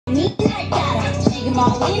Yo,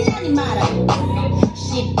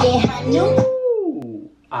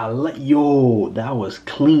 that was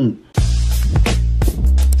clean.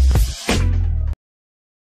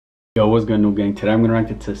 Yo, what's good, new gang? Today I'm gonna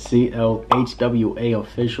react to CLHWA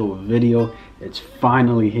official video. It's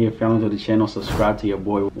finally here. If you're new to the channel, subscribe to your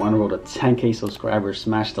boy. Wanna roll to 10K subscribers,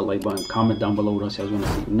 smash the like button, comment down below what else you guys wanna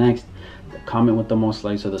see next. The comment with the most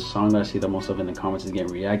likes or the song that I see the most of in the comments is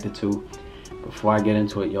getting reacted to. Before I get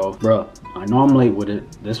into it, yo, bruh, I know I'm late with it.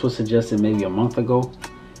 This was suggested maybe a month ago.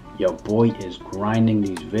 Your boy is grinding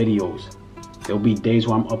these videos. There'll be days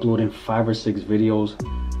where I'm uploading 5 or 6 videos.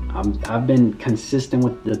 I've been consistent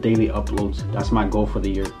with the daily uploads. That's my goal for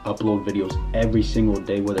the year. Upload videos every single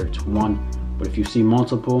day, whether it's one. But if you see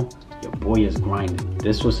multiple, your boy is grinding.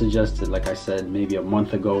 This was suggested, like I said, maybe a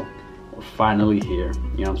month ago. We're finally here.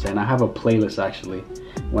 You know what I'm saying? I have a playlist actually.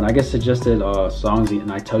 When I get suggested songs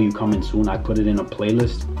and I tell you coming soon, I put it in a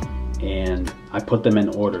playlist and I put them in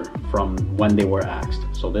order from when they were asked.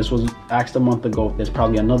 So this was asked a month ago. There's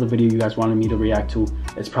probably another video you guys wanted me to react to.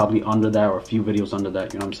 It's probably under that or a few videos under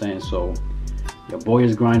that, you know what I'm saying? So your boy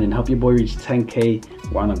is grinding. Help your boy reach 10K.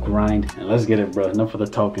 We're on a grind and let's get it, bro. Enough of the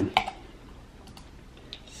talking.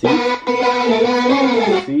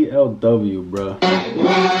 CLW, bro.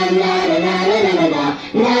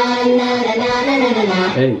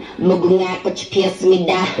 Hey. Hey.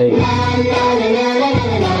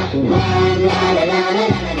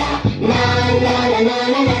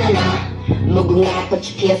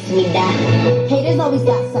 Haters always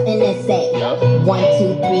got something to say. 1,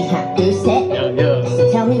 2, 3, how do set?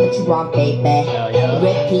 So tell me what you want, baby.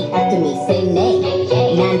 Repeat after me, say nay.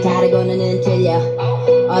 난 다르고는 틀려.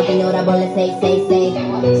 어디 놀아볼래, say.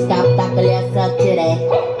 Stop 닦으려서 그래.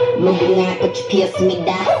 무궁화 꽃이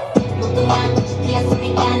피었습니다. 무궁화 꽃이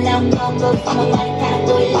피었습니다. 너무 숨어 머리카락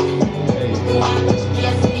돌려. 무궁화 꽃이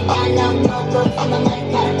피었습니다. 너무 숨어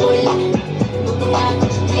머리카락 돌려. 무궁화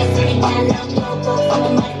꽃이 피었습니다. 너무 숨어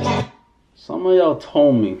머리카락. Some of y'all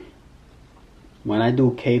told me when I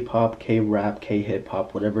do K-pop, K-rap,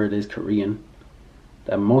 K-hip-hop, whatever it is, Korean,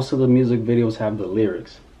 that most of the music videos have the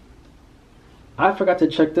lyrics. I forgot to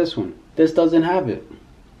check this one. This doesn't have it.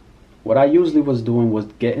 What I usually was doing was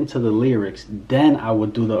get into the lyrics, then I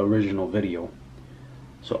would do the original video.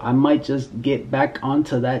 So I might just get back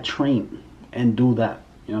onto that train and do that.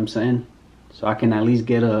 You know what I'm saying? So I can at least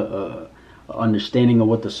get a understanding of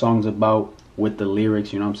what the song's about with the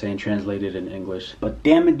lyrics, you know what I'm saying, translated in English. But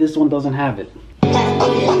damn it, this one doesn't have it.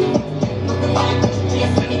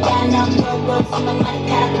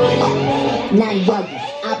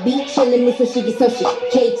 I be chillin' with Soshiki Soshi,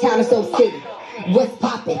 K-Town or Soul City. What's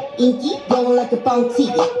poppin'? Inky, going like a phone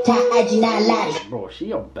TV. Ta IG not lottie. Bro,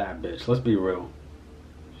 she a bad bitch. Let's be real.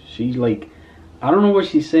 She's like, I don't know what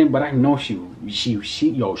she's saying, but I know she's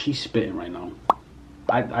spitting right now.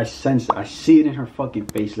 I sense it. I see it in her fucking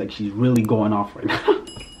face. Like she's really going off right now.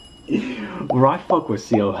 Bro, I fuck with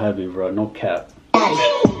CL heavy, bro. No cap.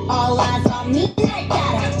 All eyes on me like that.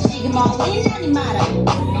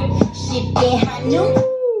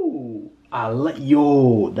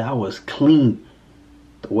 Yo, that was clean.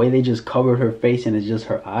 The way they just covered her face and it's just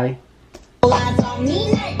her eye. All eyes on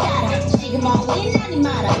me like that.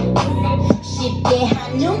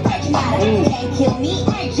 Can't kill me,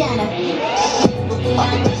 Jana.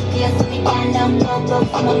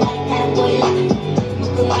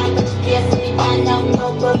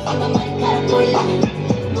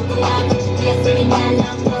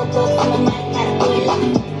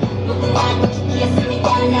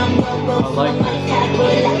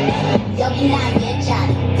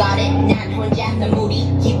 Got it, not 혼자 너 무리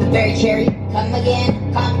keep it very cherry. Come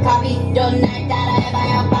again, copy, don't night that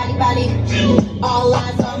I body. All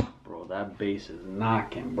eyes on. Bro, that bass is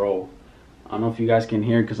knocking, bro. I don't know if you guys can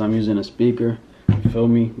hear because I'm using a speaker. You feel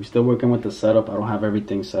me? We're still working with the setup. I don't have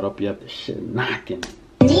everything set up yet. This shit knocking.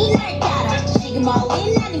 Can't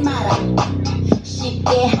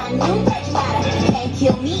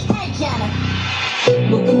kill me, Jana.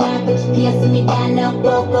 무궁화 꽃이 피었습니다. 너무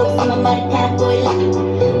숨어 머리카락 보일라.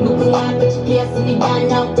 무궁화 꽃이 피었습니다.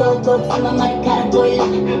 너무 숨어 머리카락 보일라.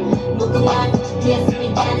 무궁화 꽃이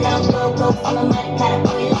피었습니다. 너무 숨어 머리카락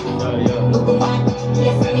보일라. 무궁화 꽃이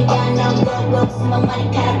피었습니다. 너무 숨어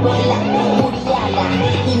머리카락 보일라. 무리야나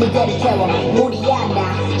힘을 들이켜워. 무리야나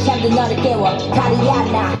잠든 너를 깨워.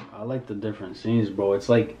 가리야나. I like the different scenes, bro. It's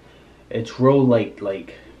like, it's real like,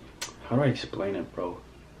 how do I explain it, bro?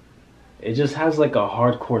 It just has like a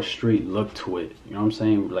hardcore street look to it. You know what I'm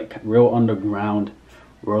saying? Like real underground,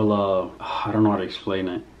 real I don't know how to explain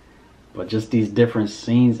it. But just these different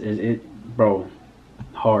scenes, bro,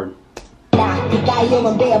 hard. 나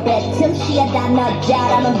그가요만 배워 뱉음 시야다 너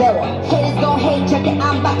잘하면 배워 Haters gon' hate 절대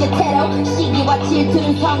안 바뀌어 태도 시기와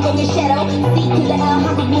질투는 성공의 shadow C to the L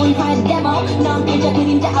한국 문화의 데모 넌 그저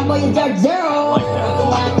그림자 안 보여 dirt zero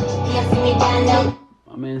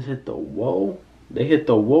My man's hit the whoa. They hit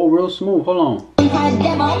the whoa real smooth. Hold on.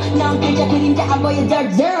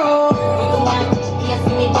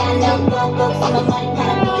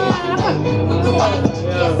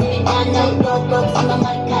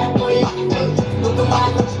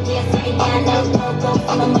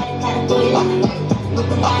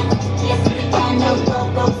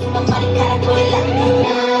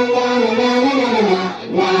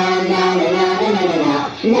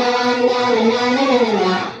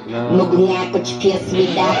 무궁화 꽃이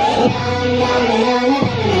피었습니다.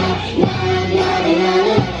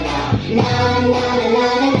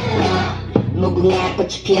 무궁화 꽃이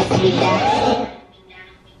피었습니다.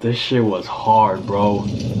 This shit was hard, bro.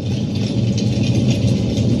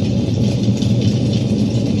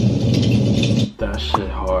 That shit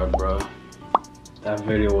hard, bro. That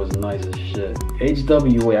video was nice as shit.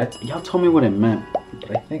 HWA, y'all told me what it meant,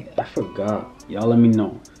 but I forgot. Y'all let me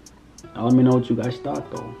know. Y'all let me know what you guys thought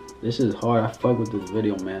though. This is hard. I fuck with this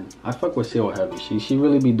video, man. I fuck with Seal Heavy. She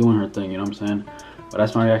really be doing her thing, you know what I'm saying? But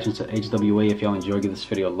that's my reaction to HWA. If y'all enjoyed, give this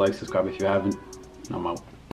video a like, subscribe if you haven't, and I'm out.